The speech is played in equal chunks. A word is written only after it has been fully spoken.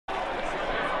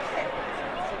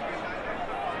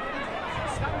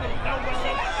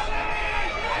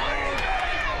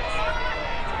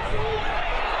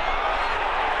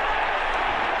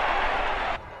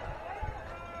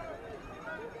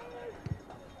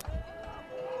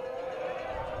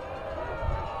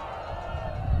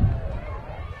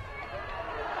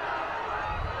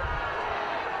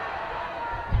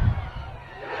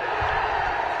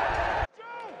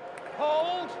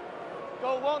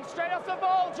Go one, straight off the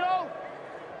ball, Joe.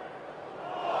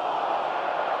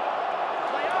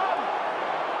 Play on.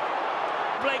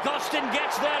 Blake Austin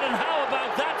gets there, and how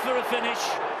about that for a finish?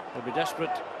 They'll be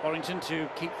desperate, Warrington, to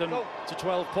keep them to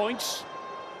 12 points,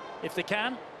 if they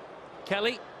can.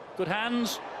 Kelly, good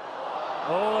hands.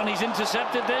 Oh, and he's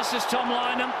intercepted this as Tom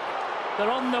Lynham.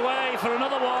 They're on the way for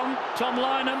another one. Tom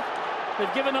Lynham,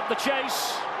 they've given up the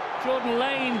chase. Jordan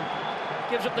Lane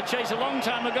gives up the chase a long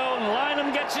time ago, and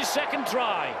Lynham gets his second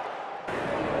try.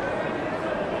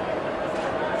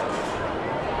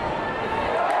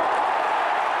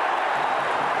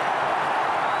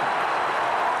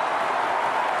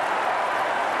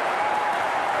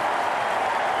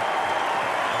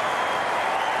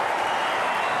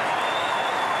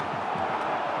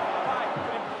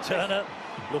 Turner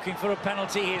looking for a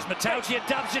penalty. Here's Matautia,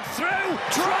 dabs it through.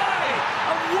 Try!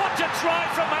 And what a try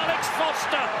from Alex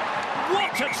Foster!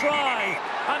 What a try!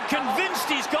 I'm convinced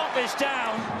he's got this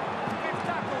down.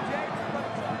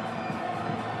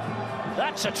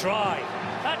 That's a try.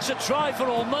 That's a try for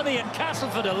all money, and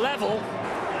Castleford are level.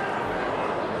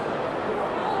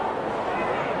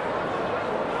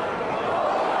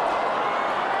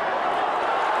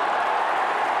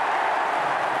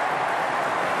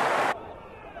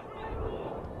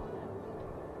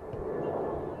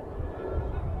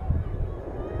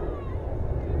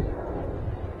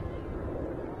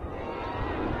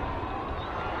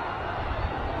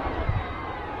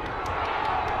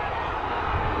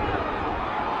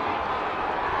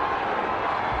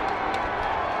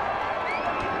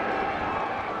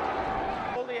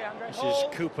 This is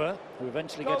Cooper, who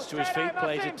eventually gets to his feet,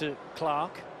 plays it to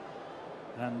Clark,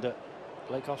 and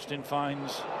Blake Austin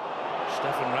finds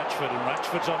Stefan Ratchford, and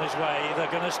Ratchford's on his way. They're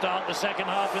going to start the second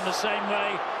half in the same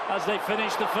way as they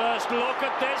finished the first. Look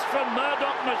at this from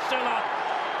Murdoch-masila.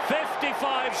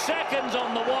 55 seconds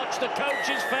on the watch. The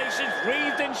coach's faces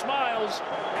wreathed in smiles.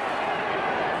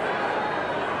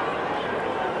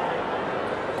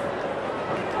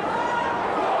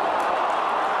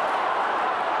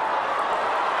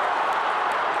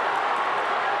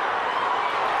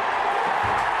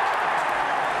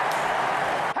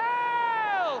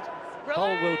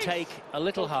 Hull will take a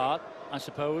little heart, I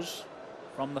suppose,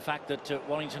 from the fact that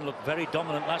Warrington looked very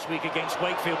dominant last week against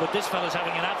Wakefield, but this fella's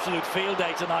having an absolute field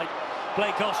day tonight.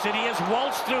 Blake Austin, he has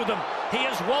waltzed through them. He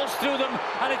has waltzed through them,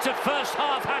 and it's a first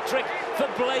half hat-trick for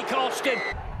Blake Austin.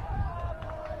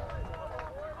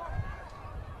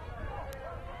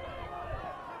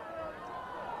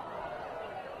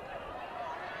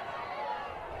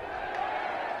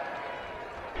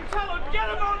 Tell him, get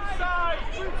him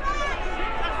onside!